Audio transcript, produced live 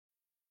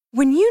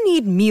When you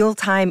need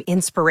mealtime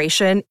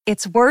inspiration,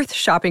 it's worth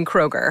shopping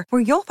Kroger,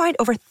 where you'll find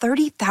over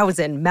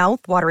 30,000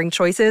 mouth-watering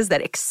choices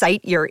that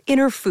excite your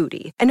inner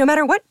foodie. And no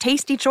matter what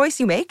tasty choice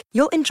you make,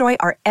 you'll enjoy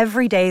our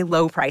everyday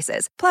low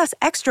prices, plus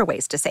extra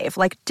ways to save,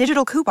 like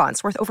digital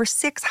coupons worth over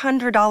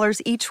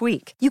 $600 each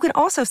week. You can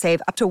also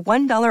save up to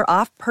 $1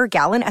 off per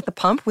gallon at the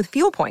pump with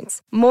fuel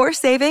points. More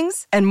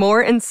savings and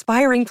more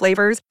inspiring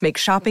flavors make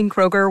shopping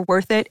Kroger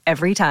worth it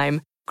every time.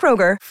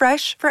 Kroger,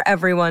 fresh for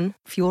everyone.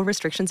 Fuel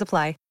restrictions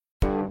apply.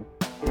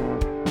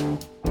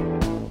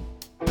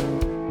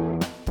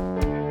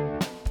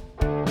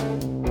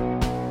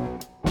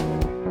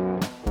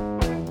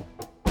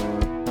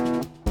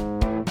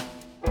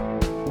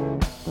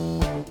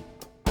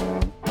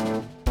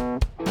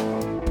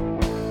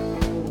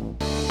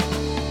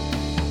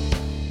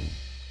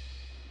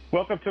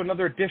 Welcome to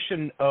another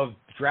edition of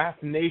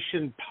Draft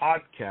Nation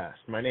Podcast.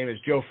 My name is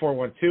Joe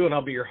 412, and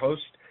I'll be your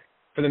host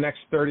for the next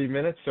 30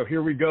 minutes. So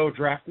here we go,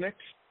 Draftniks.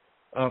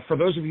 For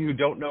those of you who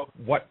don't know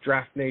what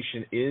Draft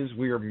Nation is,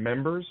 we are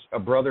members, a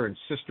brother and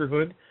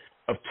sisterhood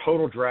of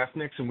total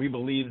Draftniks, and we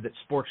believe that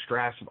sports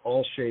drafts of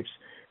all shapes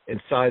and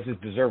sizes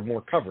deserve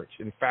more coverage.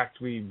 In fact,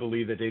 we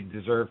believe that they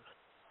deserve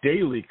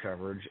daily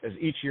coverage, as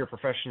each year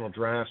professional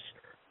drafts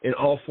in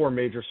all four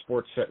major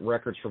sports set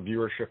records for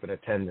viewership and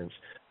attendance.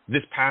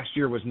 This past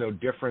year was no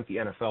different. The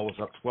NFL was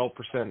up 12%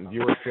 in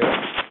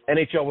viewership.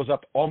 NHL was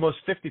up almost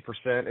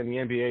 50%, and the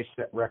NBA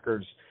set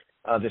records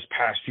this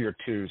past year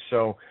too.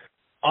 So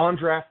on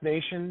Draft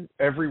Nation,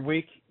 every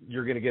week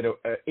you're going to get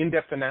an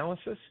in-depth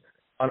analysis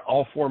on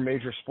all four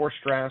major sports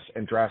drafts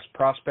and draft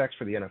prospects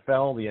for the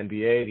NFL, the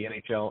NBA,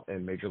 the NHL,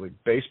 and Major League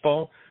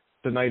Baseball.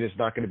 Tonight is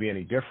not going to be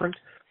any different.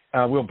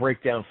 We'll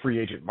break down free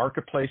agent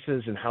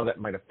marketplaces and how that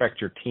might affect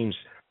your team's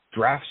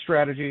draft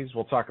strategies.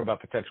 We'll talk about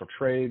potential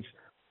trades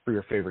for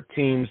your favorite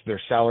teams,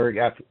 their salary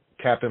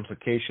cap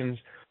implications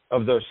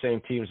of those same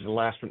teams. And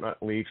last but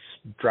not least,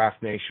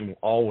 Draft Nation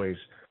will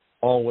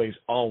always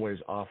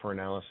offer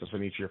analysis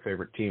on each of your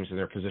favorite teams and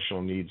their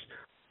positional needs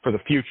for the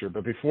future.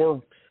 But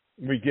before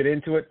we get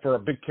into it, for a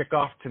big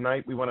kickoff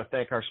tonight, we want to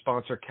thank our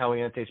sponsor,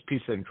 Caliente's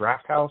Pizza and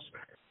Draft House,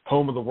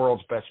 home of the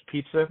world's best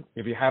pizza.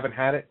 If you haven't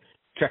had it,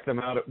 check them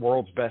out at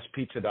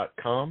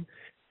worldsbestpizza.com.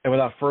 And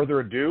without further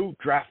ado,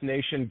 Draft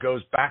Nation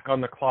goes back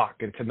on the clock.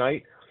 And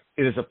tonight,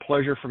 it is a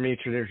pleasure for me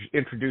to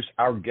introduce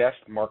our guest,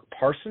 Mark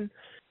Parson.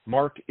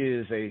 Mark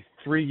is a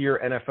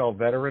 3-year NFL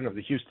veteran of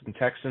the Houston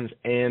Texans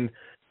and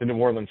the New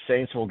Orleans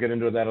Saints. We'll get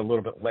into that a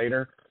little bit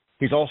later.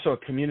 He's also a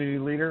community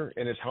leader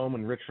in his home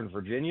in Richmond,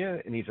 Virginia,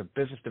 and he's a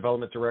business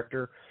development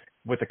director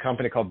with a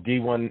company called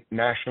D1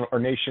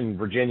 Nation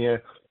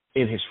Virginia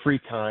in his free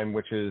time,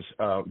 which is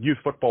a youth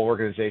football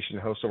organization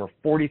that hosts over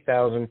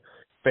 40,000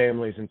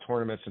 families and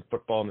tournaments in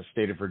football in the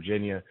state of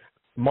Virginia.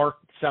 Mark,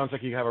 sounds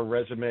like you have a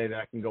resume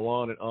that can go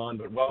on and on,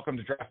 but welcome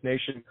to Draft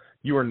Nation.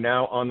 You are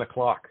now on the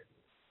clock.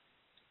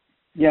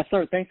 Yes,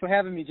 sir. Thanks for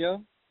having me,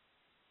 Joe.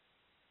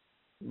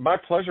 My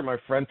pleasure, my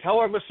friend. Tell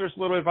our listeners a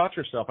little bit about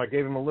yourself. I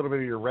gave them a little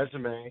bit of your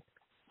resume,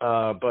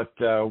 but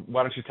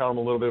why don't you tell them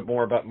a little bit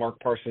more about Mark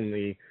Parson,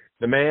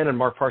 the man, and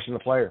Mark Parson, the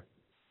player?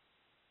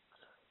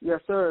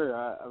 Yes,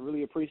 sir. I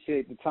really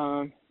appreciate the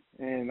time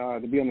and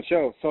to be on the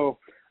show. So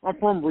I'm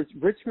from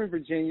Richmond,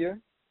 Virginia.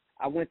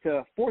 I went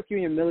to Fort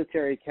Union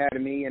Military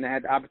Academy, and I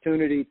had the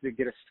opportunity to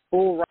get a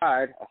full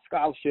ride, a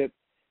scholarship,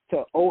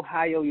 to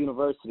Ohio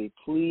University.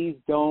 Please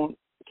don't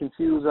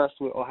confuse us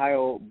with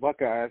Ohio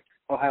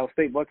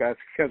State Buckeyes.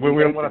 We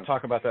don't want to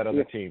talk about that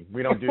other team.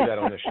 We don't do that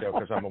on this show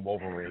because I'm a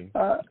Wolverine.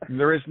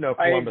 There is no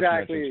Columbus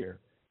mentioned here.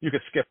 You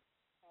could skip.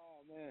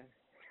 Oh,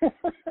 man.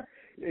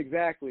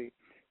 Exactly.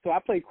 So I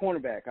played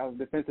cornerback. I was a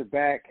defensive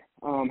back,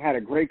 had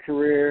a great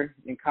career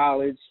in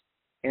college,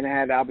 and I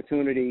had the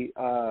opportunity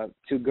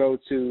to go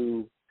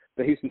to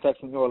the Houston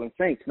Texans, New Orleans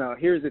Saints. Now,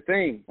 here's the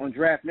thing. On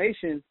Draft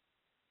Nation,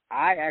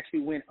 I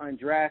actually went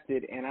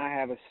undrafted, and I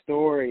have a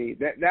story.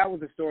 That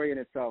was a story in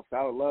itself. So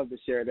I would love to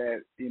share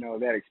that,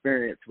 that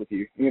experience with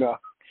you,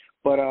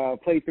 But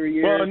played 3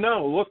 years. Well,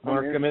 no, look,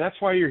 Mark, I mean, that's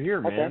why you're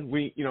here, man.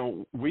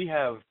 Okay. We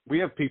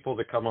have people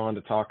that come on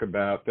to talk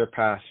about their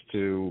path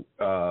to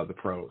the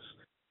pros,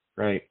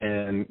 right?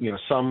 And,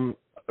 some,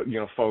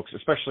 folks,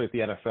 especially at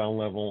the NFL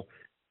level,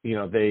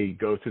 they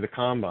go through the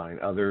combine.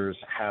 Others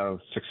have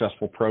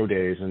successful pro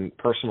days and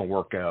personal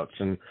workouts,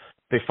 and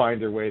they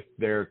find their way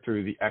there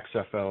through the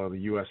XFL or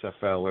the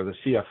USFL or the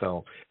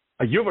CFL.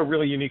 You have a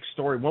really unique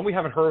story, one we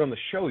haven't heard on the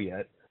show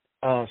yet.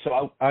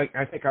 So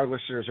I think our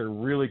listeners are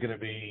really going to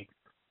be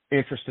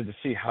interested to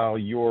see how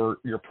your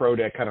pro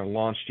day kind of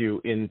launched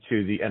you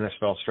into the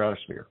NFL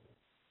stratosphere.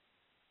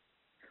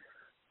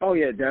 Oh,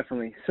 yeah,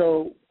 definitely.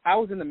 So I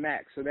was in the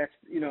MAC, so that's,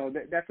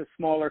 that's a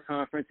smaller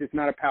conference. It's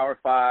not a Power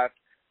 5.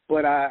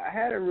 But I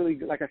had a really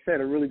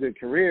good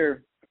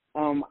career.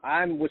 I'm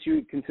what you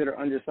would consider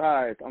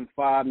undersized. I'm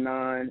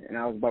 5'9", and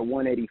I was about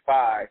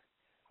 185.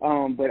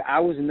 But I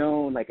was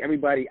known, like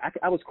everybody,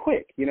 I was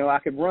quick. I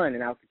could run,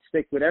 and I could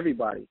stick with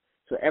everybody.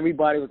 So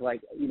everybody was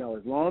like,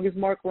 as long as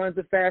Mark runs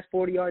a fast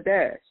 40-yard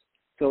dash.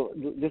 So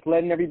just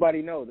letting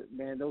everybody know that,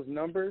 man, those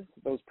numbers,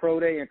 those pro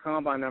day and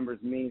combine numbers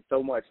mean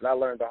so much. And I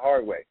learned the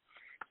hard way.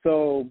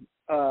 So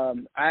I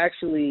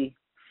actually,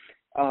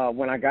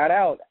 when I got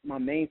out, my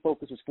main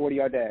focus was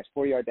 40-yard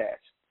dash.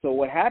 So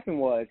what happened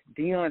was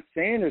Deion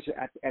Sanders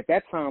at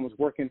that time was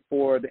working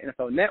for the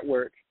NFL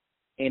Network,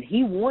 and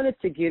he wanted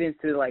to get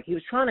into, like, he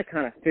was trying to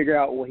kind of figure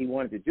out what he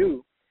wanted to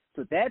do.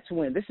 So that's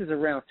when, this is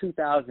around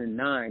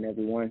 2009,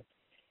 everyone,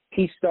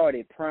 he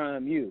started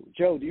Prime U.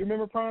 Joe, do you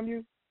remember Prime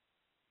U?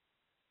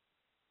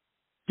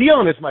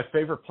 Deion is my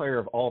favorite player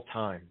of all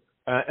time.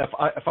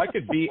 If I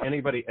could be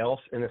anybody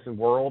else in this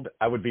world,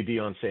 I would be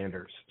Deion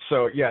Sanders.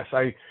 So, yes,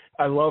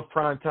 I love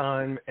Prime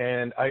Time,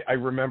 and I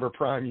remember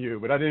Prime U,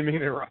 but I didn't mean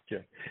to interrupt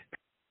you.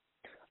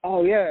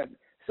 Oh, yeah.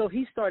 So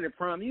he started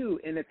Prime U,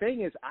 and the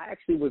thing is, I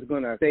actually was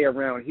going to stay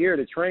around here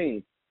to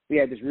train. We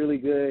had this really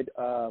good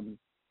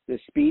the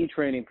speed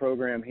training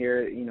program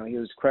here. You know, he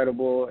was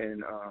credible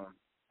and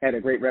had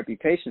a great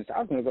reputation. So I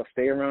was going to go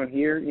stay around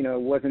here. You know,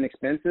 it wasn't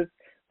expensive.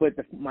 But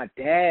my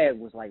dad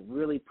was, like,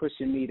 really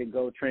pushing me to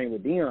go train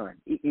with Deion.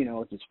 You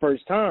know, it's his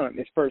first time.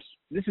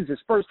 This is his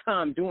first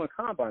time doing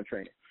combine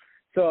training.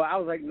 So I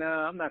was like,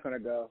 nah, I'm not going to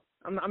go.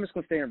 I'm just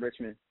going to stay in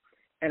Richmond.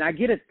 And I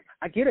get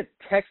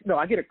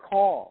a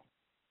call.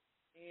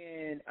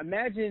 And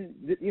imagine,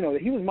 you know,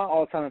 he was my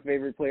all-time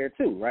favorite player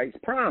too, right?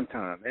 It's prime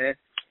time, man.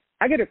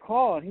 I get a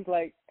call, and he's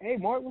like, hey,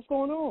 Mark, what's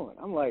going on?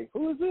 I'm like,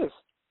 who is this?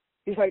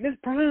 He's like, this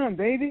Prime,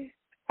 baby.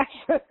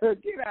 I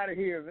said, get out of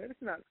here, man.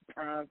 It's not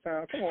prime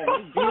time. Come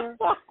on, man.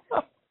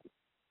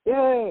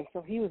 Yeah.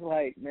 So he was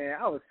like, man,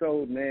 I was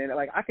sold, man.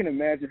 Like, I can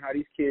imagine how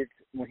these kids,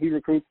 when he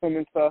recruits them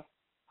and stuff,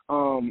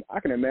 I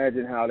can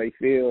imagine how they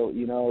feel,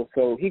 you know.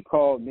 So he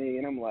called me,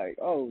 and I'm like,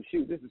 oh,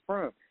 shoot, this is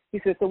Prime. He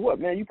said, so what,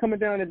 man? You coming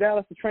down to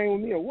Dallas to train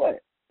with me or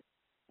what?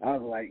 I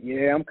was like,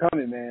 yeah, I'm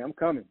coming, man. I'm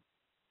coming.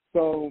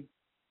 So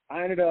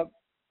I ended up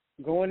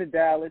going to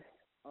Dallas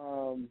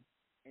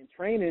and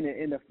training.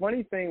 And the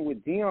funny thing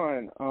with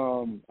Deion,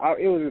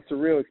 it was a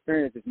surreal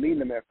experience just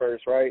meeting him at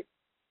first, right?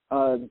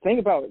 The thing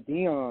about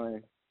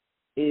Deion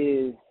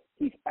is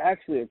he's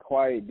actually a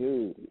quiet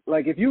dude.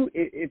 Like,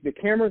 if the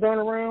cameras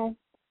aren't around,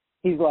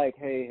 he's like,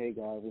 hey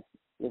guys,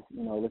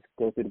 let's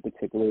go through the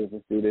particulars,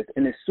 let's do this.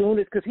 And as soon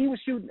as, because he was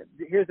shooting,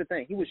 here's the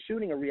thing, he was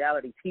shooting a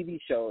reality TV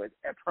show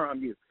at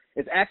Prime U.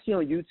 It's actually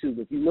on YouTube.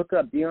 If you look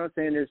up Deion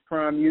Sanders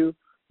Prime U,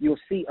 you'll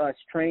see us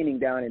training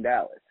down in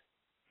Dallas.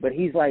 But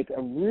he's like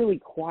a really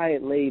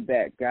quiet,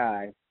 laid-back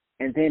guy.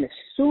 And then as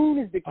soon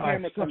as the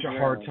camera comes around, I have such a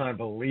hard time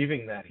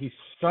believing that. He's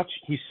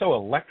so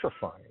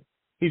electrifying.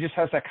 He just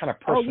has that kind of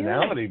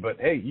personality. Oh, yeah.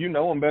 But, hey, you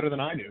know him better than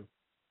I do.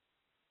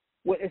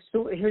 Well,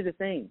 here's the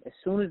thing. As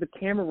soon as the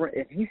camera,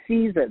 if he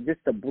sees just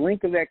the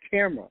blink of that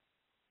camera,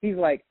 he's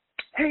like,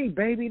 hey,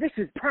 baby, this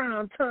is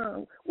Prime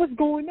Time. What's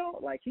going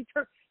on? Like, he's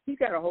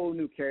got a whole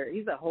new character.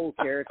 He's a whole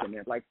character,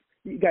 man. Like,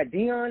 you got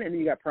Deion and then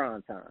you got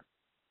Prime Time,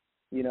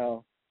 you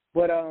know.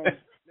 But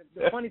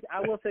the funny thing,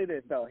 I will say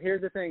this, though.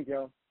 Here's the thing,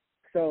 Joe.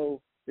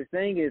 So the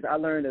thing is, I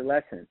learned a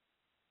lesson.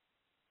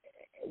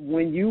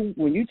 When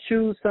you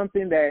choose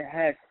something that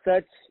has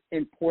such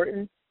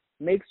importance,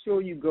 make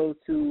sure you go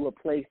to a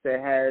place that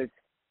has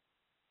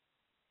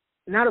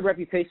not a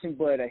reputation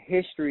but a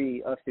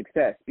history of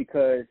success,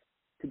 because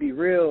to be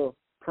real,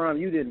 Prime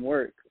U didn't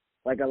work.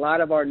 Like, a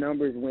lot of our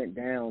numbers went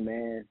down,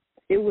 man.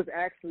 It was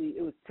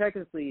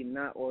technically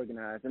not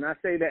organized, and I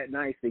say that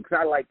nicely because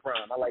I like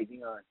Prime. I like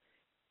Deion.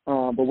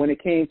 But when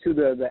it came to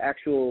the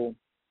actual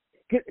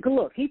 –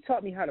 look, he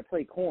taught me how to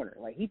play corner.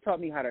 Like, he taught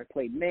me how to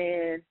play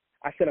man.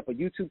 I set up a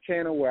YouTube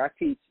channel where I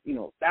teach, you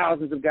know,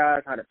 thousands of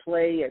guys how to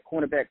play at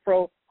Cornerback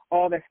Pro,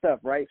 all that stuff,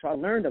 right? So I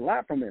learned a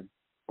lot from him.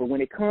 But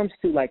when it comes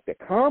to, like, the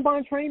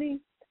combine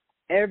training,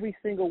 every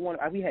single one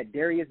 – we had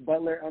Darius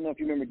Butler. I don't know if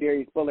you remember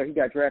Darius Butler. He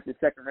got drafted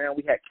second round.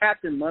 We had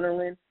Captain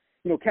Munnerlyn.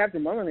 You know,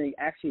 Captain Munnerlyn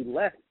actually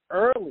left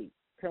early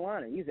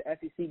Carolina. He's an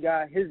SEC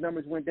guy. His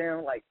numbers went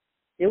down. Like,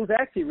 it was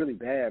actually really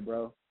bad,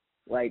 bro.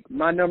 Like,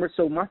 my numbers,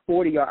 so my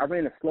 40-yard, I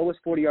ran the slowest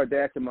 40-yard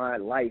dash in my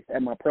life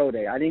at my pro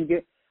day. I didn't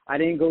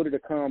go to the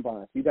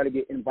combine. You got to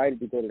get invited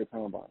to go to the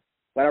combine.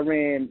 But I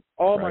ran,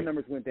 all my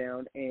numbers went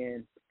down,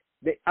 and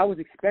I was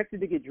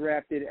expected to get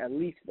drafted at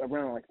least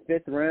around, like,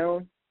 5th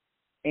round.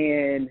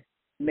 And,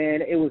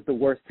 man, it was the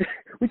worst.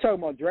 We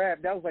talking about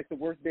draft. That was, like, the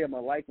worst day of my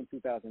life in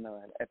 2009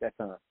 at that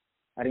time.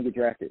 I didn't get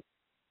drafted.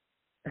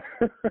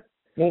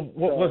 Well,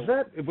 was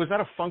that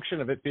a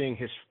function of it being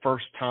his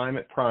first time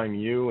at Prime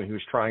U and he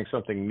was trying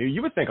something new?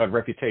 You would think on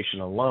reputation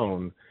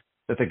alone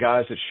that the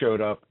guys that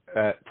showed up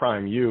at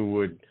Prime U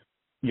would,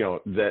 you know,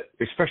 that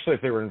especially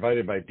if they were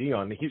invited by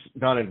Deion, he's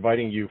not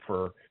inviting you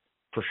for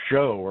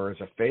show or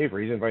as a favor.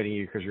 He's inviting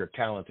you because you're a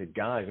talented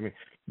guy. I mean,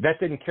 that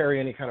didn't carry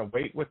any kind of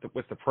weight with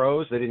the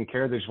pros. They didn't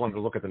care. They just wanted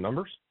to look at the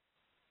numbers.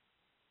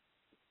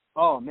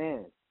 Oh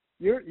man,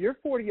 your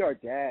 40-yard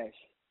dash.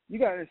 You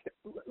got to understand.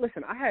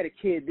 Listen, I had a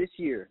kid this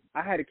year.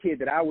 I had a kid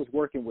that I was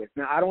working with.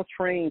 Now, I don't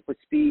train for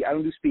speed. I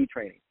don't do speed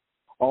training.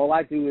 All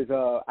I do is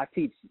I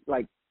teach,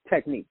 like,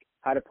 technique,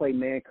 how to play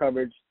man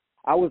coverage.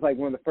 I was, like,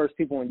 one of the first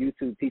people on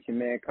YouTube teaching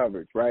man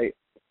coverage, right?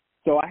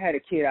 So I had a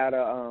kid out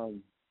of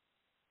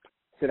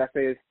Should I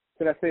say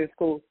his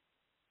school?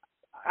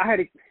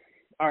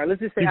 All right, let's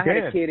just say I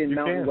had a kid in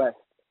Mountain West.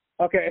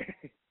 Okay.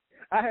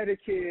 I had a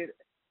kid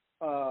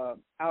out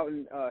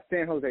in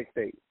San Jose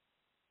State.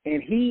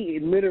 And he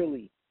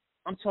literally,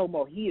 I'm talking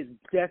about, he is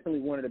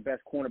definitely one of the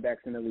best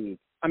cornerbacks in the league.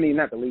 I mean,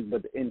 not the league,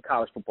 but in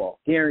college football.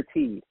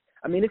 Guaranteed.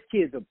 I mean, this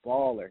kid's a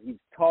baller. He's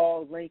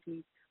tall,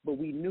 lanky, but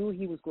we knew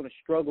he was going to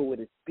struggle with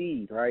his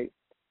speed, right?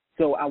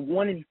 So I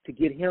wanted to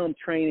get him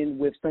training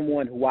with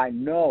someone who I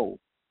know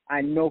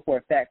for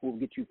a fact will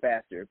get you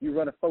faster. If you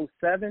run a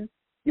 4.7,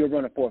 you'll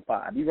run a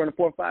 4.5. You run a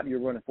 4.5,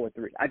 you'll run a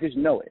 4.3. I just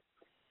know it.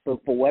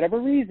 But for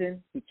whatever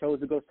reason, he chose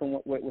to go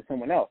with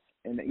someone else.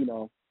 And, you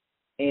know,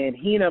 and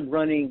he ended up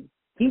running.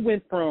 He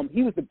was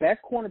the best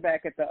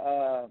cornerback at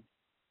the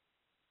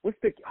what's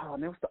the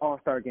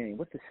All-Star game?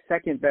 What's the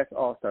second best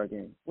All-Star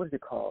game? What is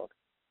it called?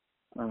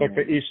 Like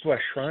the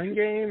East-West Shrine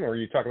game, or are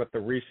you talking about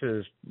the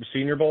Reese's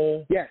Senior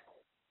Bowl? Yes.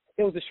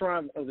 It was a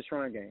Shrine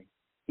game.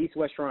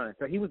 East-West Shrine.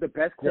 So he was the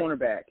best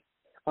cornerback.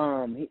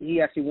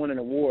 He actually won an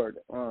award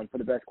for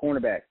the best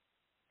cornerback.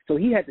 So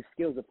he had the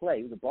skills to play.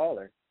 He was a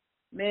baller.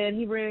 Man,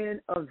 he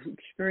ran an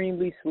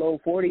extremely slow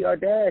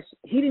 40-yard dash.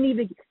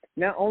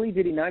 Not only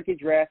did he not get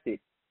drafted,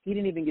 he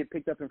didn't even get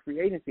picked up in free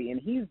agency, and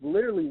he's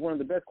literally one of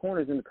the best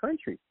corners in the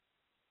country.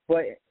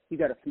 But he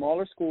got a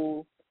smaller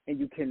school, and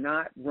you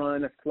cannot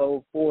run a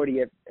slow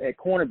 40 at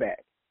cornerback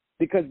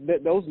because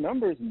those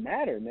numbers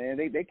matter, man.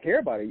 They care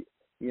about it,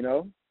 you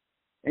know.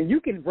 And you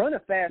can run a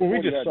fast. Well,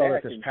 we just saw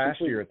it this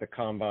past year at the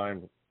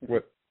combine. I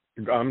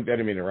didn't mean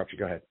to interrupt you.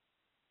 Go ahead.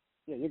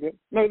 Yeah, you're good.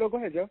 No, go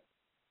ahead, Joe.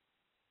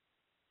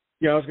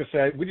 Yeah, I was going to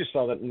say, we just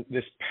saw that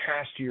this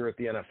past year at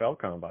the NFL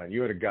Combine.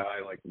 You had a guy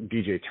like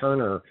DJ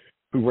Turner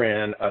who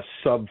ran a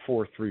sub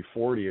 4.3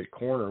 40 at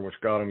corner, which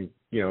got him,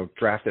 you know,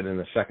 drafted in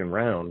the second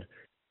round,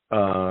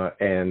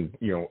 and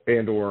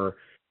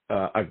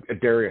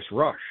Darius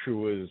Rush,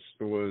 who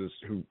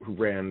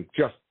ran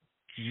just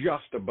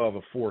above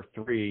a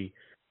 4.3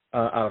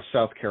 out of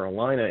South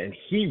Carolina, and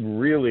he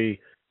really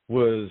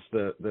was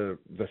the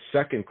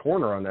second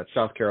corner on that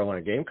South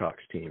Carolina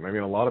Gamecocks team. I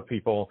mean, a lot of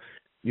people,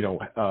 you know,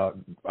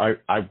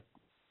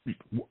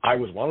 I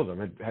was one of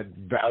them, had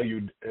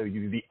valued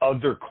the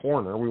other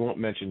corner. We won't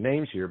mention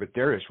names here, but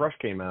Darius Rush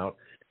came out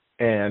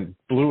and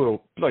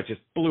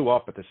just blew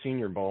up at the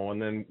Senior Bowl.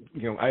 And then,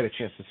 you know, I had a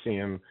chance to see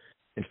him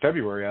in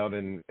February out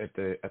at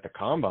the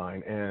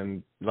Combine,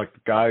 and like the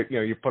guy, you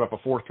know, you put up a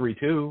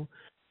 4.32,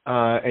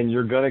 and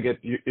you're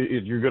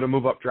gonna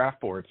move up draft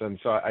boards. And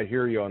so I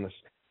hear you on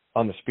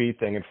the speed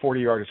thing. And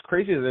 40-yard is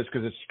crazy to this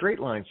because it's straight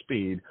line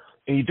speed,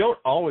 and you don't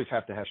always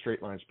have to have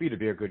straight line speed to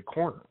be a good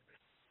corner.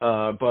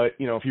 But,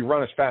 you know, if you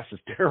run as fast as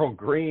Darryl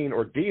Green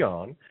or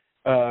Dion,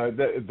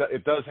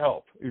 it does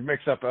help. It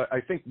makes up. I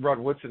think Rod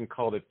Woodson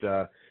called it.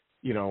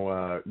 He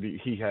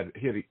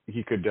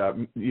could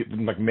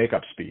like make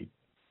up speed.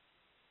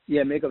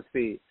 Yeah, make up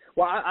speed.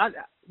 Well,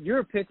 you're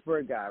a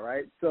Pittsburgh guy,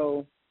 right?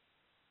 So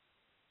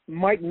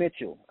Mike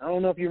Mitchell. I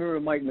don't know if you remember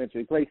Mike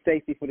Mitchell. He played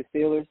safety for the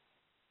Steelers.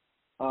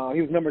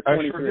 He was number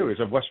 23. I sure do. He's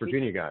a West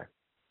Virginia guy.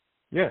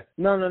 Yeah.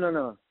 No.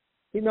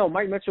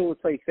 Mike Mitchell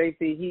would play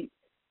safety.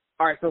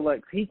 All right, so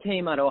like he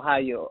came out of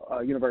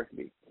Ohio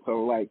University.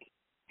 So like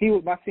he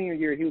was my senior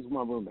year. He was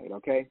my roommate.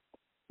 Okay,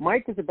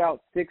 Mike was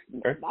about 6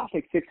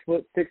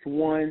 foot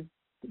 6'1",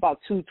 about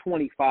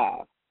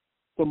 225.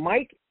 So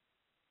Mike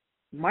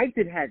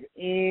didn't have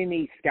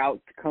any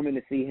scouts coming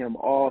to see him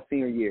all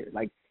senior year.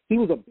 Like he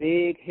was a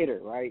big hitter,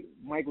 right?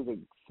 Mike was a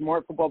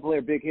smart football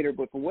player, big hitter,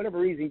 but for whatever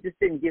reason, he just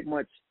didn't get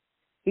much.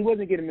 He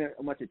wasn't getting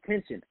much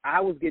attention. I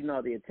was getting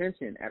all the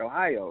attention at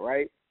Ohio,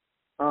 right?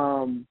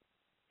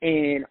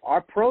 And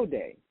our pro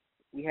day,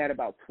 we had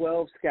about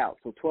 12 scouts,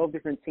 so 12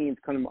 different teams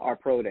coming to our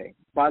pro day.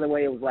 By the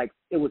way,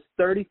 it was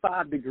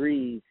 35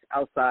 degrees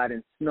outside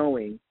and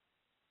snowing,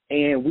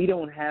 and we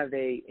don't have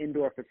a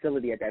indoor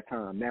facility at that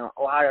time. Now,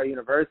 Ohio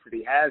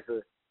University has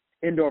an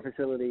indoor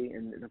facility,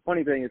 and the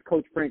funny thing is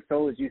Coach Frank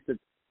Solis used to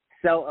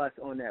sell us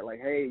on that, like,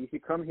 hey, you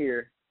should come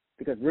here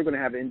because we're going to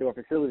have an indoor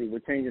facility. We're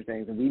changing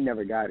things, and we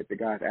never got it. The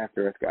guys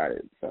after us got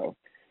it. So,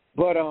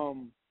 but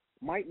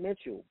Mike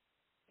Mitchell,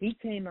 he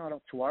came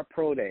out to our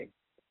pro day,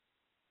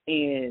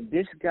 and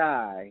this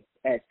guy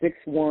at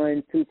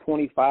 6'1",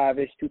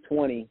 225-ish,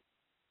 220,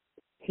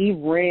 he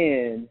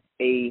ran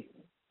a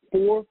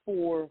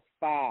 4.45,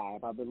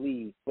 I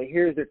believe. But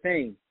here's the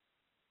thing.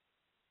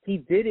 He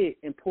did it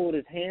and pulled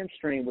his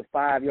hamstring with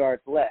 5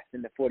 yards left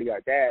in the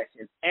 40-yard dash,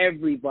 and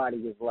everybody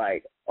was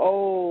like,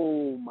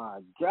 "Oh my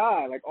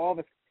God!" Like all of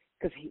us,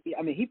 because he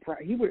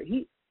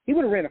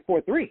would have ran a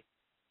 4.3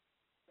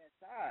 that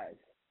size.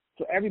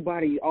 So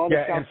everybody, all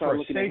the scouts are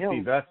looking at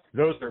him.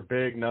 Those are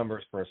big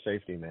numbers for a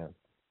safety, man.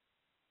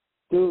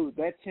 Dude,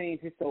 that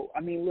changed it. So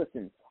I mean,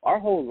 listen, our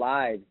whole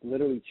lives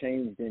literally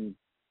changed in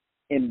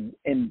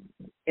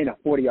a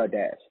 40-yard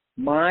dash.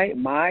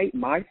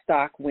 My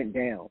stock went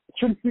down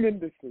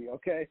tremendously,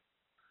 okay?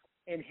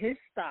 And his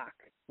stock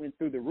went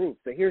through the roof.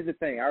 So here's the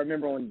thing. I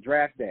remember on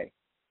draft day,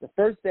 the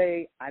first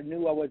day I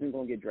knew I wasn't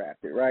going to get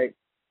drafted, right?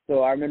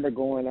 So I remember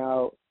going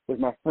out with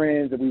my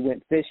friends and we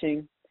went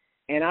fishing.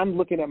 And I'm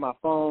looking at my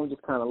phone,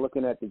 just kind of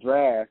looking at the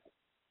draft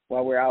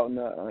while we're out in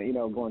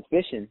the, going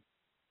fishing.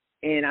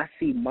 And I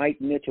see Mike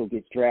Mitchell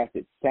gets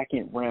drafted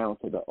second round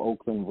to the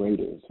Oakland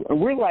Raiders.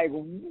 And we're like,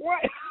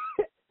 what?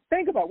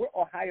 Think about it.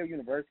 We're Ohio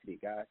University,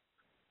 guys.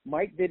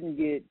 Mike didn't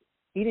get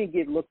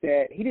looked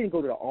at. He didn't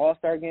go to the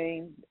All-Star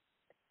game.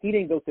 He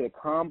didn't go to the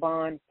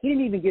Combine. He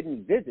didn't even get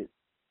any visits.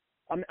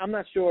 I'm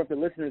not sure if the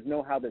listeners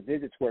know how the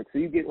visits work. So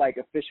you get like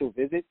official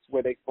visits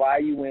where they fly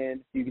you in.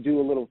 You can do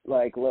a little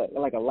like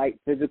a light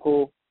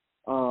physical,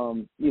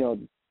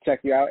 check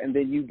you out, and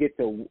then you get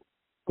to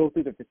go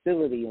through the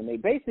facility. And they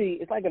basically,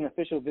 it's like an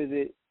official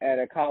visit at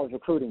a college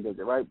recruiting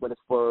visit, right? But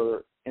it's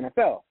for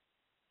NFL.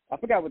 I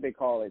forgot what they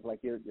call it, like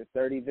your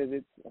 30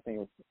 visits. I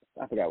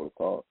forgot what it's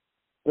called.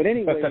 But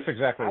anyway, that's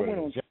exactly what it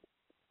is.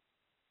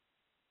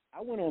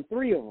 I went on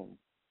 3 of them.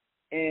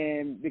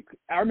 And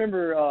I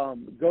remember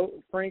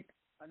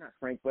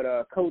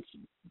Coach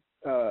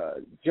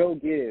Joe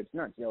Gibbs,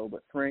 not Joe,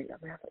 but Frank. I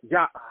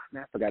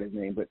forgot his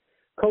name, but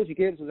Coach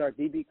Gibbs was our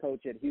DB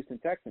coach at Houston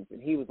Texans,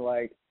 and he was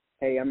like,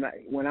 "Hey,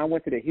 when I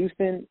went to the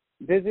Houston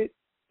visit,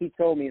 he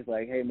told me, he's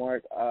like, hey,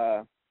 Mark,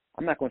 I'm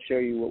not going to show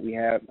you what we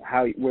have,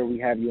 where we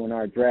have you on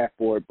our draft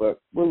board, but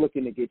we're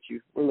looking to get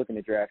you. We're looking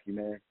to draft you,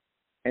 man."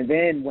 And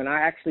then when I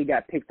actually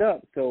got picked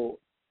up, so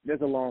there's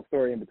a long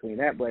story in between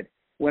that, but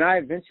when I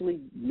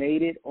eventually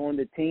made it on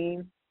the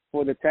team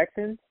for the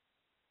Texans,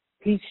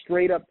 he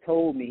straight up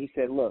told me, he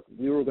said, look,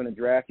 we were going to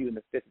draft you in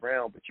the 5th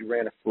round, but you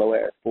ran a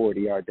slow-ass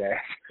 40-yard dash.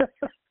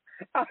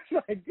 I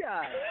was like,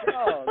 God,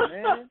 oh,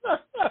 man.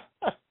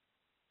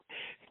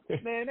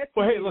 Man, that's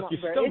well, hey, look, you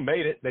still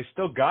made it. They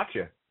still got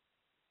you.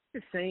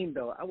 It's the same,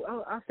 though.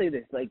 I'll say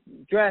this, like,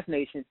 Draft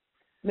Nation,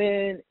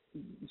 man,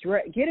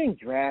 getting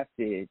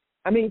drafted,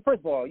 I mean, first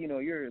of all,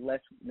 you're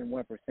less than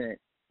 1%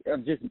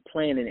 of just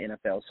playing in the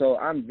NFL. So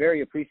I'm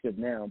very appreciative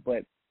now,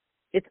 but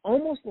it's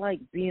almost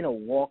like being a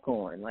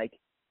walk-on, like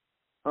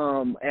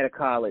at a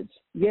college.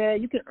 Yeah,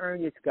 you can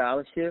earn your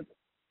scholarship,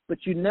 but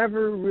you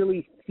never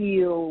really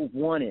feel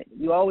wanted.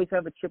 You always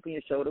have a chip on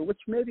your shoulder, which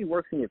maybe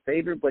works in your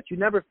favor, but you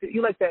never feel,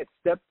 you like that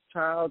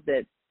stepchild,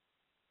 that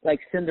like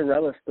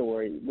Cinderella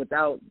story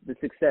without the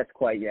success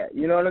quite yet.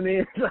 You know what I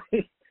mean? It's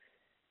like,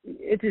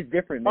 it's just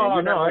different, man.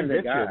 Oh, no, I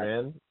get you,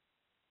 man.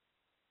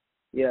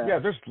 Yeah,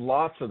 there's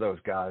lots of those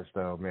guys,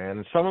 though, man.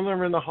 And some of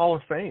them are in the Hall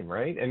of Fame,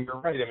 right? And you're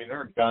right. I mean, there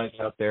are guys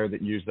out there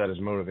that use that as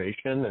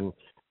motivation. And,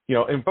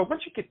 but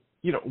once you get,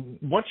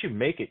 once you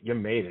make it, you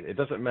made it. It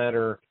doesn't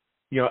matter.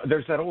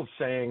 There's that old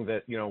saying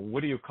that,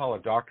 what do you call a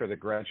doctor that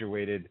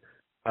graduated,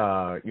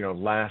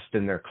 last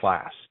in their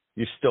class?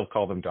 You still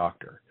call them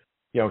doctor.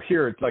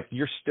 Here, it's like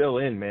you're still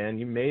in, man.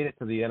 You made it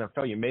to the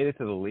NFL. You made it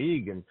to the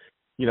league. And,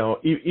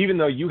 even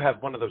though you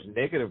have one of those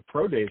negative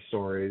pro day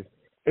stories,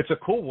 it's a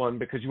cool one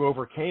because you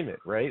overcame it,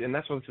 right? And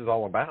that's what this is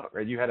all about,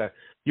 right? You had a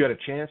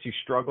chance, you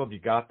struggled, you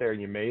got there, and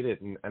you made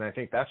it. And I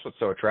think that's what's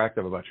so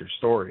attractive about your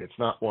story. It's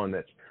not one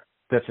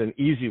that's an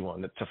easy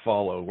one to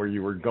follow, where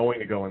you were going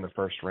to go in the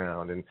first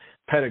round, and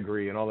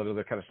pedigree and all that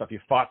other kind of stuff. You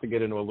fought to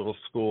get into a little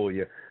school.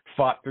 You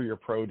fought through your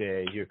pro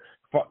day. You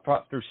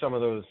fought through some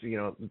of those,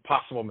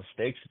 possible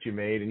mistakes that you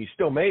made, and you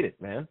still made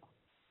it, man.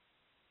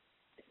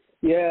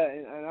 Yeah,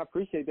 and I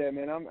appreciate that,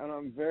 man.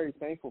 I'm very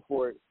thankful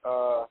for it.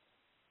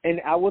 And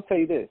I will tell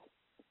you this.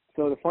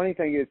 So the funny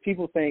thing is,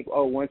 people think,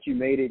 oh, once you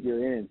made it,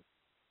 you're in.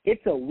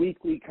 It's a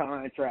weekly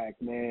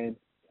contract, man.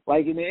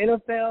 Like in the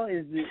NFL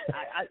is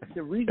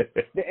the reason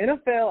the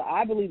NFL.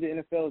 I believe the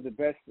NFL is the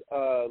best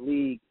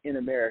league in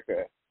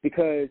America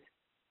because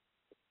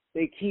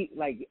they keep,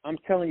 like, I'm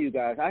telling you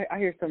guys. I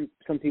hear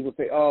some people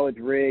say, oh, it's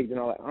rigged and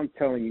all that. I'm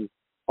telling you,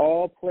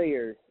 the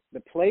players,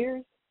 they're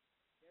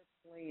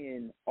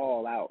playing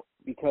all out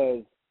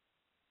because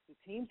the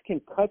teams can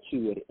cut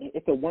you.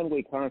 It's a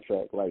one-way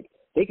contract. Like,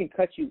 they can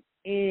cut you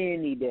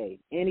any day,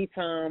 any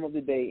time of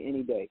the day,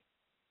 any day.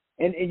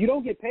 And you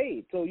don't get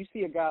paid. So you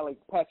see a guy like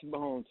Patrick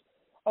Mahomes.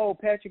 Oh,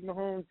 Patrick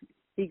Mahomes,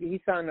 he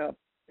signed up.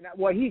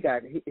 Well, he's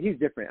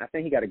different. I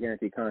think he got a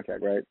guaranteed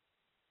contract, right?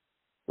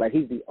 Like,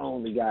 he's the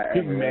only guy He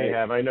ever, may right?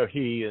 have. I know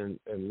he and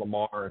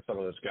Lamar and some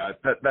of those guys.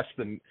 That's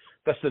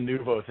the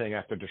nouveau thing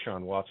after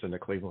Deshaun Watson to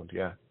Cleveland,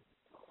 yeah.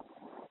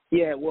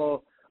 Yeah,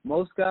 well,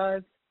 most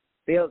guys,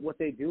 what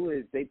they do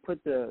is they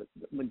put the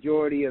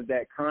majority of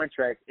that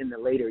contract in the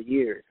later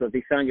years. So if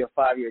they sign you a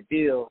 5-year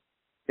deal,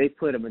 they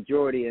put a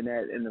majority in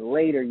that in the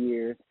later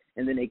years,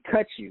 and then they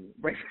cut you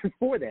right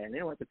before that, and they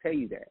don't have to pay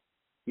you that,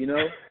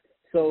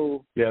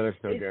 So yeah, there's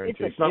no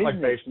guarantee. It's not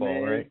like baseball,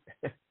 man. Right?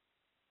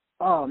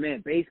 Oh,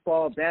 man,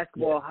 baseball,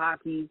 basketball,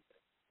 hockey,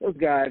 those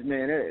guys,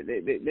 man,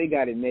 they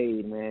got it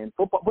made, man.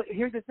 Football, but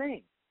here's the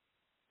thing.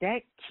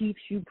 That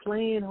keeps you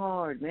playing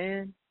hard,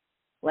 man.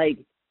 Like,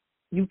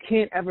 you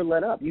can't ever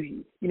let up.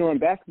 In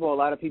basketball, a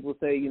lot of people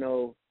say,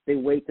 they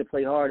wait to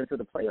play hard until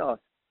the playoffs.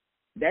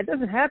 That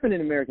doesn't happen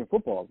in American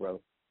football, bro.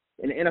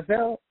 In the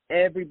NFL,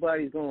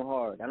 everybody's going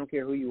hard. I don't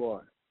care who you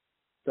are.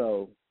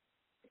 So,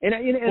 and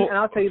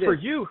I'll tell you this. For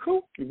you,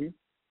 who? Mm-hmm.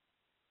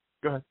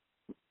 Go ahead.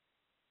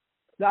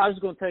 No, I was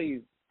just going to tell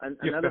you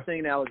another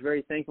thing that I was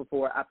very thankful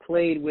for. I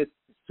played with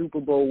Super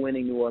Bowl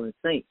winning New Orleans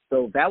Saints.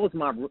 So that was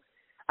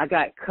I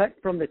got cut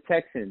from the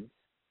Texans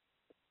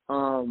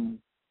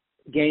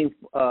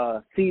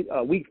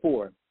week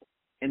 4,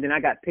 and then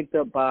I got picked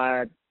up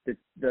by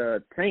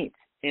the Saints,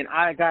 and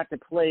I got to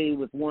play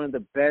with one of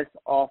the best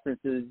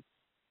offenses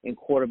and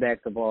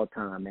quarterbacks of all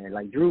time, man.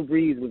 Like, Drew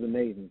Brees was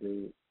amazing,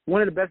 dude.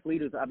 One of the best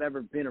leaders I've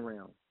ever been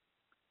around,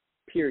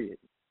 period.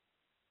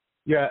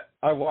 Yeah,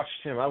 I watched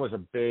him. I was a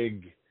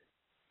big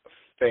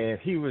fan.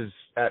 He was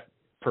at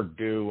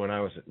Purdue when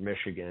I was at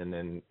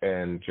Michigan,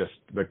 and just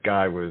the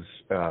guy was,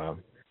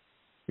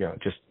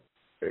 just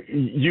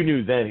you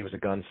knew then he was a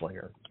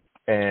gunslinger.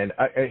 And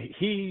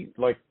he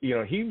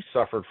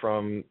suffered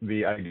from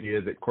the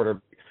idea that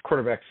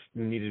quarterbacks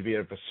needed to be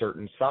of a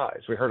certain size.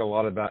 We heard a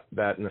lot about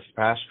that in this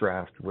past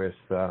draft with,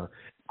 a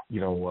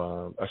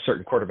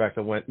certain quarterback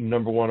that went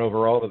number 1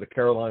 overall to the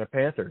Carolina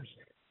Panthers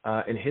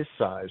in his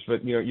size.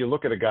 But, you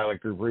look at a guy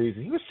like Drew Brees,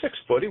 he was 6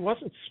 foot. He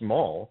wasn't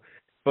small,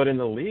 but in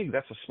the league,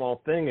 that's a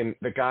small thing. And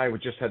the guy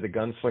just had the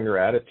gunslinger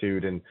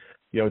attitude and,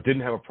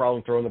 didn't have a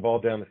problem throwing the ball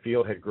down the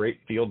field, had great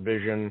field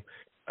vision.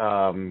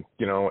 And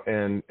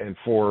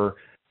for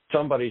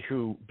somebody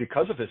who,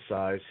 because of his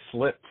size,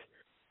 slipped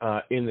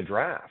in the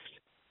draft,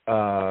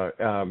 had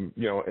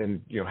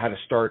to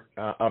start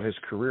out his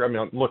career. I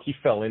mean, look, he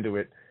fell into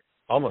it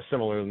almost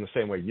similar in the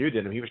same way you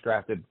did. I mean, he was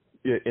drafted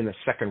in the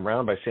 2nd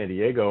round by San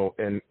Diego,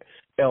 and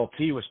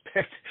LT was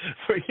picked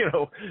for,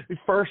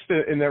 first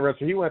in that round.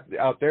 So he went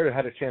out there and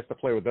had a chance to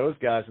play with those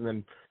guys, and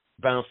then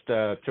bounced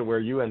to where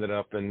you ended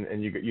up,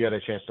 and you had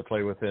a chance to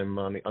play with him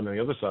on the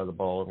other side of the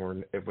ball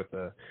with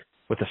the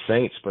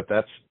Saints. But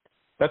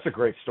that's a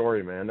great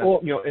story, man.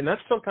 And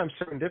that's sometimes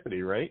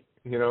serendipity, right?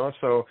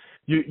 So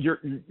you're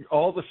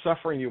all the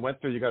suffering you went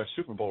through, you got a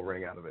Super Bowl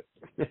ring out of it.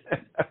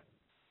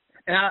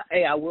 And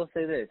I will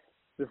say this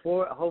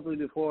before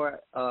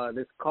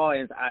this call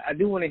ends, I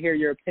do want to hear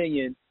your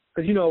opinion,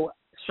 because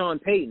Sean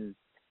Payton.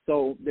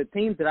 So the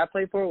teams that I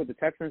play for with the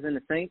Texans and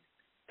the Saints,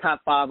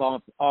 top 5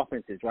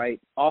 offenses, right?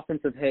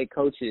 Offensive head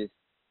coaches.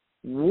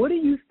 What do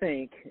you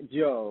think,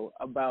 Joe,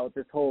 about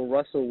this whole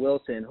Russell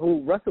Wilson?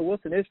 Russell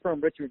Wilson is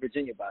from Richmond,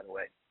 Virginia, by the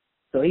way.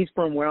 So he's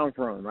from where I'm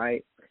from,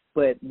 right?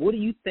 But what do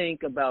you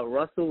think about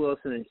Russell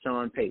Wilson and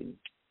Sean Payton?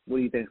 What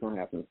do you think is going to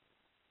happen?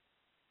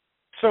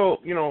 So,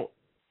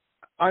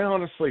 I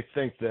honestly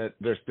think that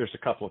there's a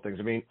couple of things.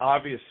 I mean,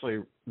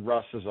 obviously,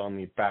 Russ is on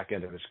the back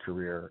end of his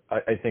career.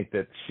 I think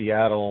that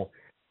Seattle,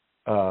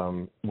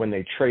 when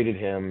they traded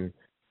him,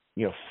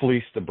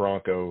 fleeced the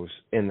Broncos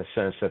in the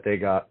sense that they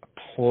got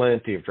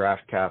plenty of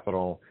draft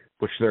capital,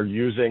 which they're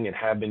using and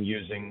have been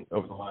using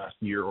over the last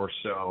year or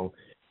so.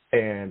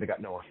 And they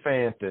got Noah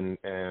Fant and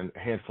a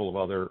handful of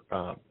other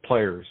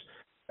players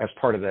as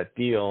part of that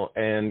deal.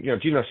 And,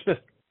 Geno Smith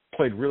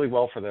played really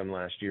well for them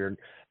last year.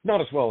 Not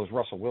as well as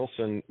Russell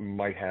Wilson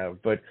might have,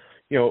 but,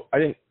 I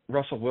think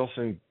Russell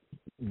Wilson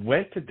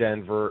went to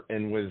Denver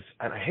and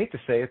I hate to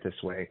say it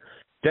this way,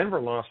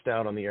 Denver lost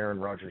out on the Aaron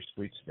Rodgers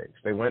sweepstakes.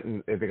 They went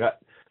and they got,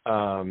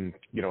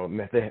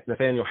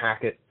 Nathaniel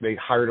Hackett. They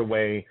hired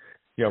away,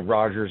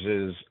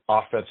 Rodgers'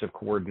 offensive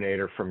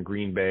coordinator from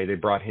Green Bay. They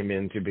brought him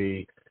in to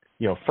be,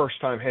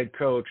 first-time head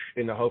coach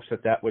in the hopes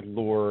that would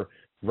lure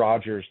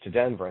Rodgers to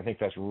Denver. I think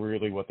that's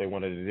really what they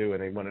wanted to do,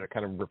 and they wanted to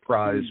kind of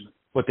reprise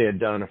what they had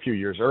done a few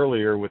years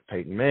earlier with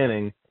Peyton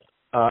Manning,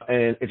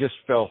 and it just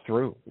fell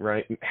through,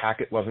 right?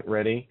 Hackett wasn't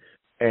ready,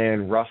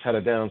 and Russ had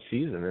a down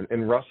season.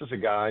 And Russ is a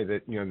guy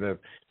that,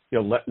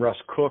 let Russ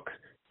cook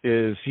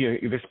is,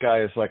 this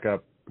guy is like a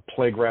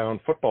playground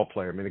football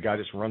player. I mean, the guy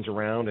just runs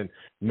around and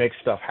makes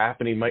stuff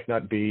happen. He might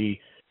not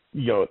be,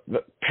 the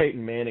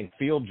Peyton Manning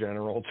field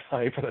general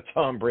type or the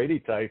Tom Brady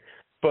type,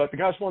 but the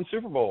guy's won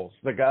Super Bowls.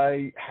 The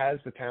guy has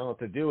the talent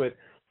to do it,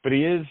 but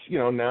he is,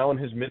 now in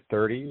his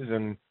mid-30s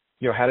and,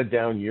 had a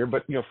down year.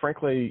 But,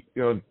 frankly,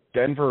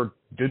 Denver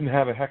didn't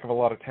have a heck of a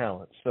lot of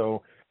talent.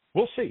 So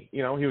we'll see.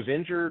 He was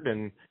injured,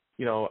 and,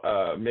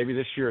 maybe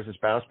this year is his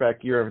bounce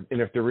back year.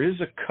 And if there is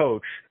a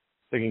coach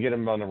that can get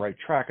him on the right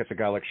track, it's a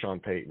guy like Sean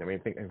Payton. I mean,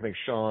 I think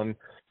Sean,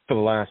 for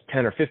the last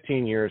 10 or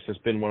 15 years, has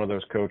been one of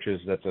those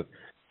coaches that's a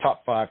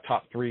top 5,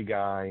 top 3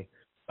 guy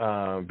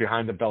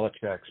behind the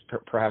Belichicks,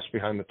 perhaps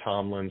behind the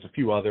Tomlins, a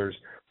few others,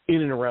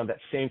 in and around that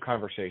same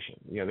conversation.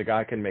 The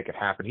guy can make it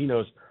happen. He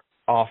knows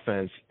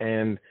offense.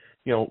 And,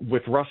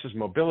 with Russ's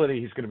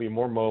mobility, he's going to be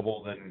more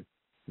mobile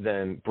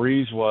than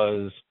Brees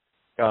was,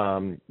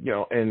 and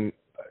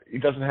he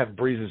doesn't have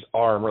Brees'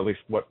 arm, or at least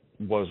what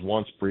was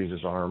once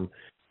Brees' arm.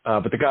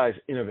 But the guy's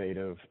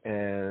innovative,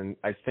 and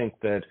I think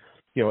that,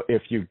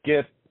 if you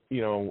get,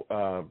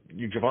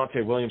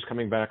 Javonte Williams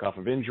coming back off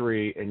of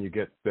injury, and you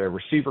get the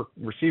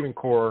receiving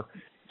core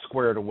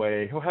squared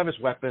away, he'll have his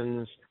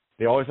weapons.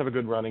 They always have a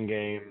good running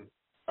game,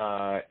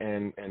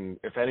 and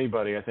if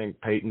anybody, I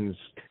think Peyton's,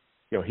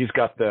 he's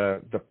got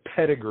the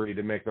pedigree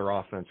to make their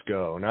offense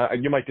go. Now,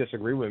 you might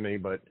disagree with me,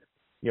 but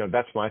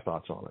that's my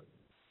thoughts on it.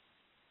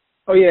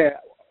 Oh yeah,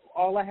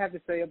 all I have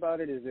to say about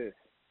it is this: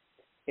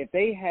 if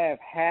they have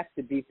half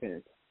the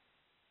defense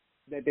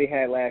that they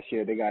had last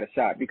year, they got a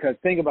shot. Because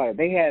think about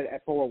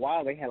it, for a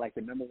while they had like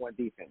the number 1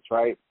 defense,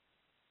 right?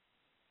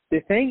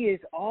 The thing is,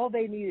 all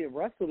they needed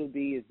Russell to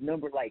be is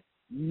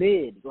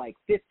like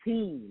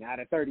 15 out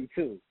of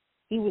 32.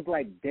 He was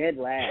like dead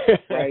last,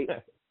 right?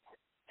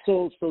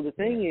 So the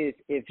thing is,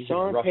 if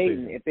Sean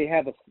Payton, if they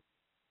have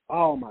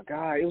oh my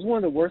God, it was one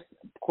of the worst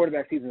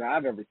quarterback seasons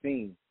I've ever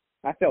seen.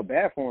 I felt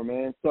bad for him,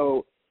 man.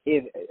 So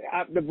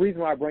the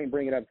reason why I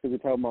bring it up is because we're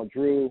talking about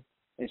Drew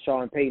and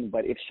Sean Payton.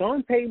 But if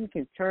Sean Payton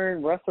can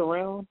turn Russ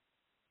around,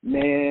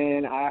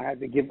 man, I have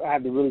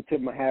to really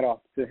tip my hat off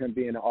to him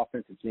being an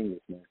offensive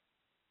genius, man.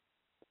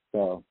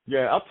 So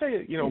yeah, I'll tell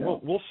you,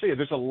 we'll see.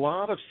 There's a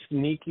lot of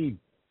sneaky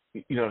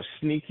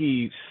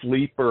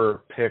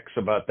sleeper picks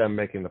about them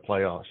making the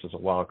playoffs as a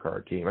wild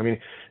card team. I mean,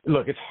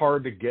 look, it's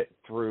hard to get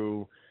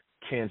through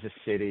Kansas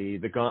City,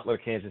 the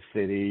gauntlet of Kansas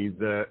City,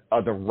 the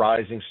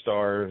rising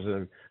stars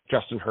and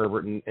Justin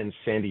Herbert in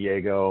San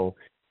Diego.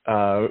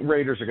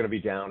 Raiders are going to be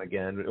down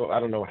again.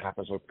 I don't know what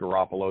happens with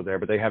Garoppolo there,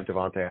 but they have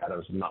Devontae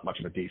Adams, not much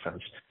of a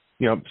defense.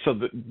 So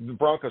the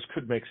Broncos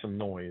could make some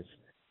noise.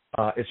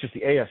 It's just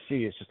the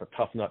AFC is just a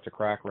tough nut to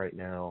crack right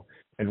now,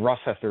 and Russ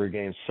has to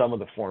regain some of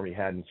the form he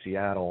had in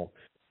Seattle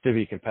to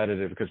be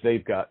competitive because they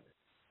got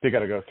to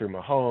go through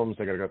Mahomes,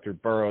 they got to go through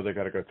Burrow, they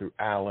got to go through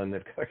Allen.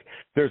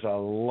 There's a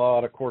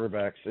lot of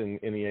quarterbacks in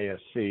the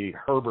AFC.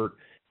 Herbert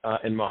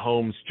and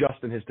Mahomes,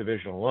 just in his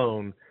division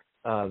alone,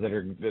 that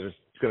are going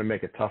to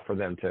make it tough for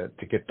them to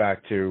get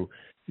back to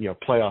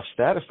playoff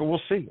status. But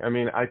we'll see. I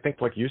mean, I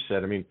think like you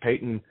said, I mean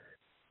Peyton,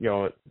 he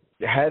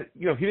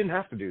didn't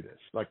have to do this.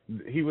 Like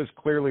he was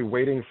clearly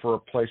waiting for a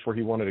place where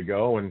he wanted to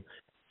go and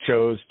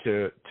chose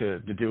to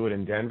do it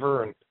in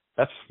Denver, and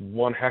that's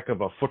one heck of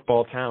a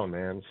football town,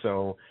 man.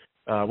 So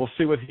we'll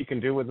see what he can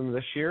do with them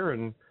this year,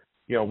 and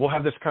we'll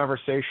have this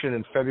conversation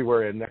in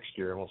February of next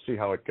year, and we'll see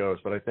how it goes.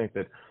 But I think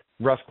that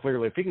Russ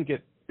clearly, if he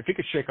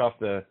could shake off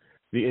the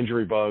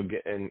injury bug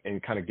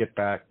and kind of get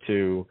back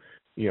to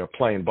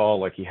playing ball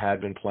like he had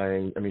been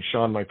playing, I mean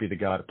Sean might be the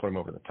guy to put him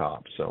over the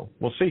top. So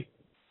we'll see.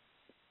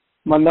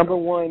 My number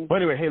one. Well,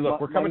 anyway, hey,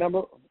 look, we're coming.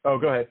 Oh,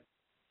 go ahead.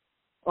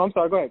 Oh, I'm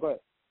sorry. Go ahead.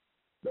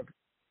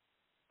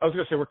 I was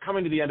going to say we're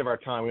coming to the end of our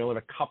time. We only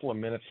have a couple of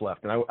minutes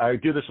left, and I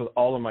do this with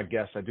all of my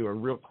guests. I do a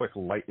real quick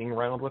lightning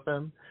round with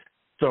them.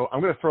 So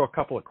I'm going to throw a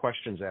couple of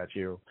questions at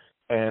you,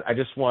 and I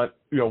just want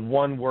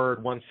one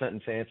word, one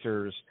sentence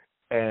answers,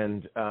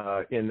 and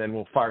then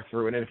we'll fire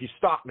through. And then if you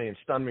stop me and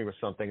stun me with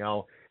something,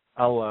 I'll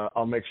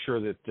make sure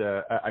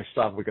that I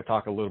stop. We could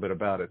talk a little bit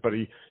about it. But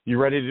are you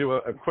ready to do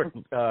a quick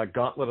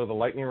gauntlet of the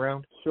lightning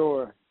round?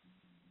 Sure.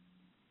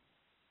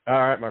 All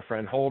right, my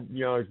friend. Hold.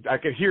 I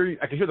could hear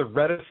the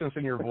reticence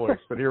in your voice,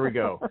 but here we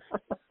go.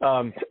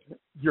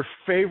 Your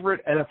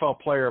favorite NFL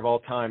player of all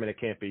time, and it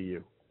can't be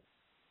you.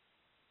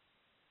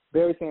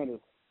 Barry Sanders.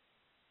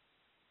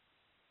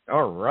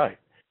 All right.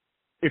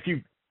 If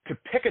you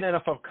could pick an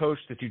NFL coach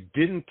that you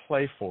didn't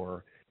play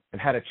for and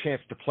had a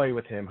chance to play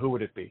with him, who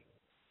would it be?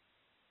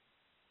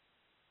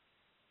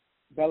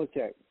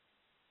 Belichick.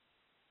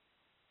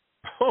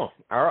 Oh,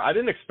 I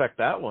didn't expect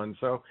that one.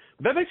 So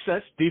that makes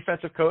sense.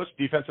 Defensive coach,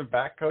 defensive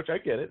back coach. I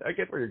get it. I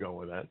get where you're going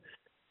with that.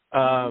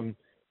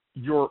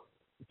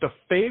 The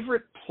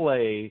favorite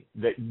play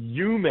that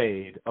you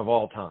made of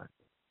all time,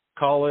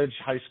 college,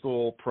 high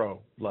school,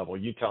 pro level.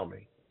 You tell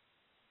me.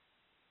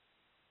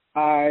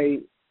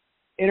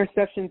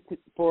 Interception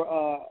for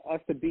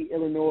us to beat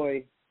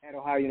Illinois at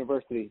Ohio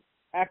University.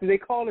 After they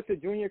called us a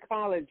junior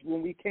college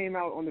when we came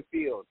out on the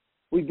field.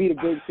 We beat a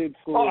big Six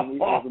school, and it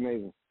was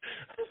amazing.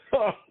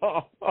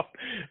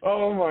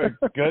 Oh my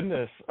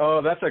goodness!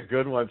 Oh, that's a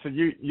good one. So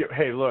you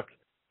hey, look,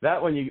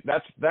 that one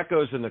that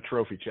goes in the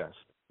trophy chest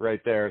right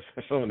there,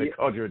 especially when they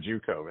called you a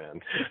JUCO, man.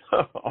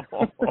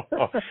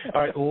 All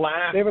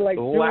right, they were like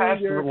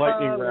last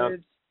lightning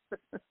round.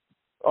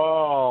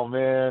 Oh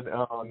man!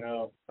 Oh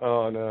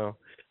no!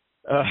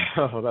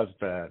 Oh, that's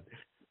bad.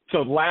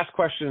 So last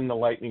question in the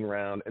lightning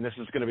round, and this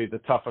is going to be the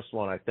toughest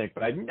one, I think.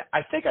 But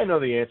I think I know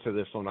the answer to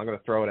this one. I'm going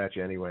to throw it at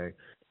you anyway.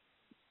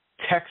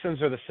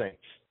 Texans or the Saints?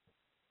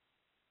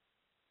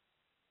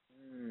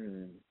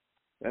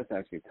 That's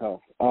actually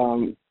tough.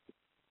 I'm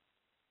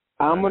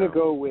going to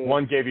go with...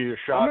 One gave you a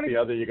shot, the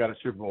other you got a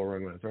Super Bowl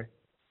ring with, right?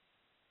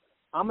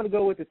 I'm going to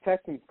go with the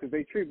Texans because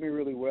they treat me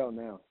really well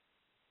now.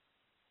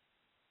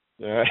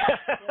 Yeah.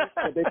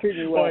 They treat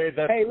me well. Boy,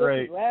 that's hey,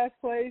 great.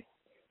 Listen,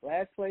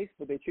 last place,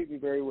 but they treat me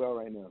very well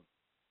right now.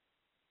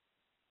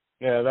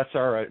 Yeah, that's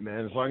all right,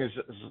 man. As long as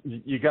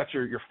you got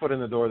your foot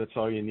in the door, that's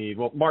all you need.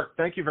 Well, Mark,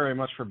 thank you very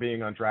much for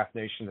being on Draft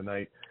Nation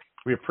tonight.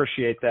 We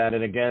appreciate that.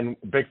 And again,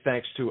 big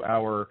thanks to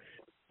our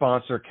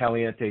sponsor,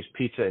 Caliente's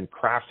Pizza and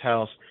Craft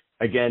House.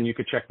 Again, you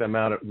can check them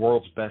out at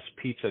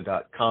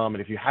worldsbestpizza.com.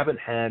 And if you haven't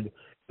had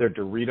their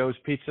Doritos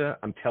pizza,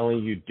 I'm telling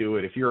you, do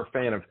it. If you're a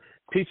fan of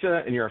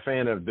pizza and you're a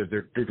fan of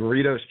the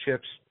Doritos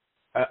chips,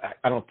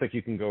 I don't think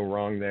you can go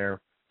wrong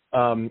there.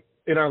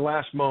 In our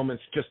last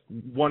moments, just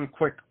one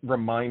quick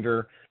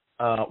reminder.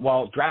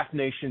 While Draft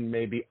Nation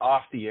may be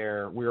off the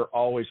air, we are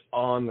always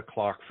on the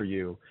clock for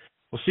you.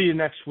 We'll see you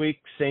next week,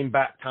 same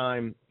bat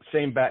time,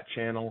 same bat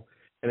channel.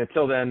 And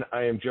until then,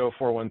 I am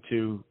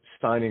Joe412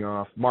 signing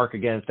off. Mark,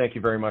 again, thank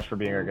you very much for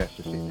being our guest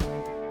this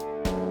evening.